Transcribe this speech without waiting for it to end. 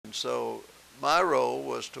And so my role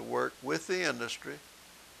was to work with the industry,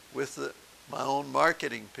 with my own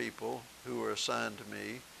marketing people who were assigned to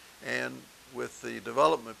me, and with the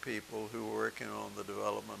development people who were working on the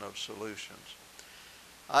development of solutions.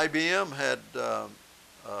 IBM had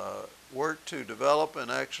worked to develop,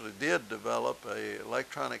 and actually did develop, a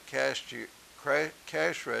electronic cash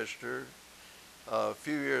register a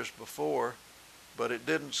few years before, but it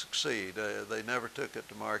didn't succeed. They never took it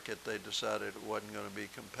to market. They decided it wasn't going to be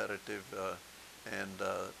competitive and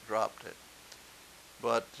dropped it.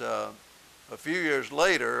 But a few years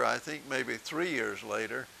later, I think maybe 3 years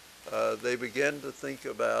later, they began to think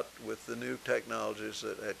about, with the new technologies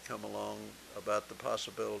that had come along, about the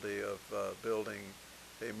possibility of building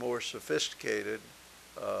a more sophisticated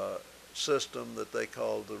system that they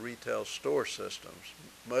called the retail store systems,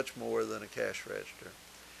 much more than a cash register.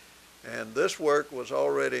 And this work was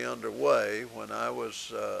already underway when I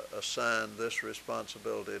was assigned this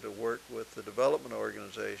responsibility to work with the development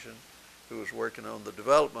organization, who was working on the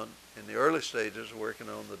development, in the early stages, working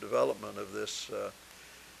on the development of this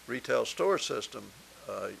retail store system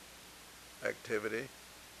activity.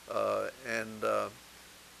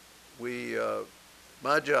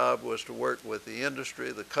 My job was to work with the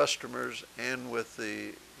industry, the customers, and with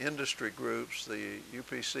the industry groups, the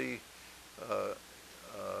UPC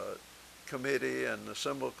committee and the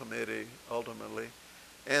symbol committee ultimately,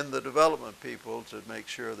 and the development people, to make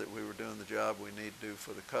sure that we were doing the job we need to do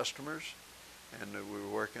for the customers, and that we were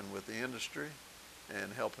working with the industry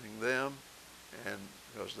and helping them, and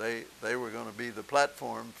because they were going to be the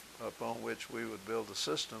platform upon which we would build the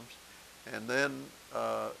systems, and then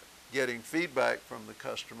getting feedback from the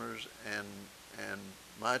customers, and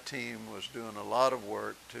my team was doing a lot of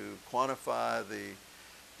work to quantify the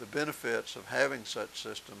benefits of having such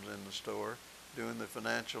systems in the store, doing the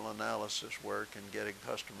financial analysis work and getting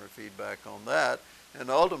customer feedback on that, and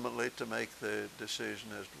ultimately to make the decision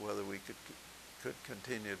as to whether we could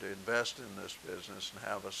continue to invest in this business and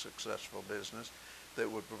have a successful business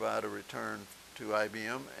that would provide a return to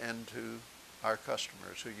IBM and to our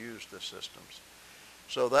customers who use the systems.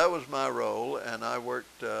 So that was my role, and I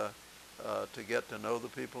worked to get to know the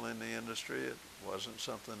people in the industry. It wasn't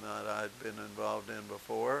something that I'd been involved in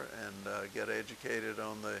before, and get educated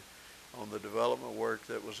on the development work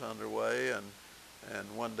that was underway.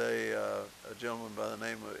 And one day, a gentleman by the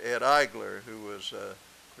name of Ed Eigler, who was a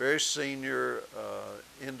very senior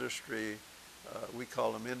industry, we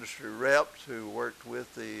call them industry reps, who worked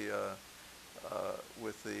with the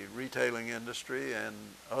retailing industry and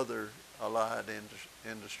other allied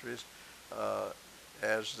industries,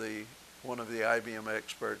 as one of the IBM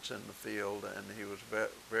experts in the field, and he was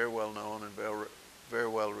very well known and very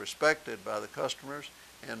well respected by the customers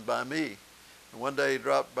and by me. And one day he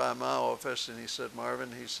dropped by my office and he said,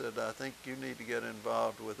 "Marvin," he said, "I think you need to get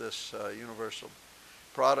involved with this Universal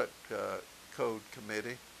Product Code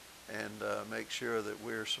Committee and make sure that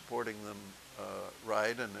we're supporting them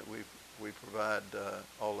right, and that we provide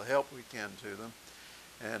all the help we can to them."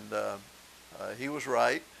 And he was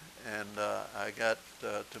right, and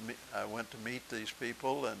I went to meet these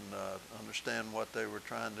people and understand what they were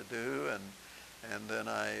trying to do, and then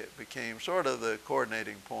I became sort of the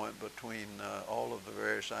coordinating point between all of the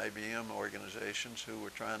various IBM organizations who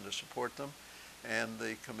were trying to support them and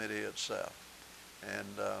the committee itself.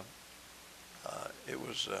 And it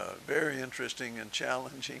was a very interesting and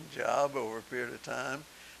challenging job over a period of time,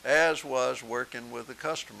 as was working with the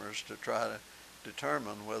customers to try to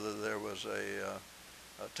determine whether there was a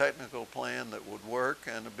technical plan that would work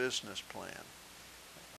and a business plan.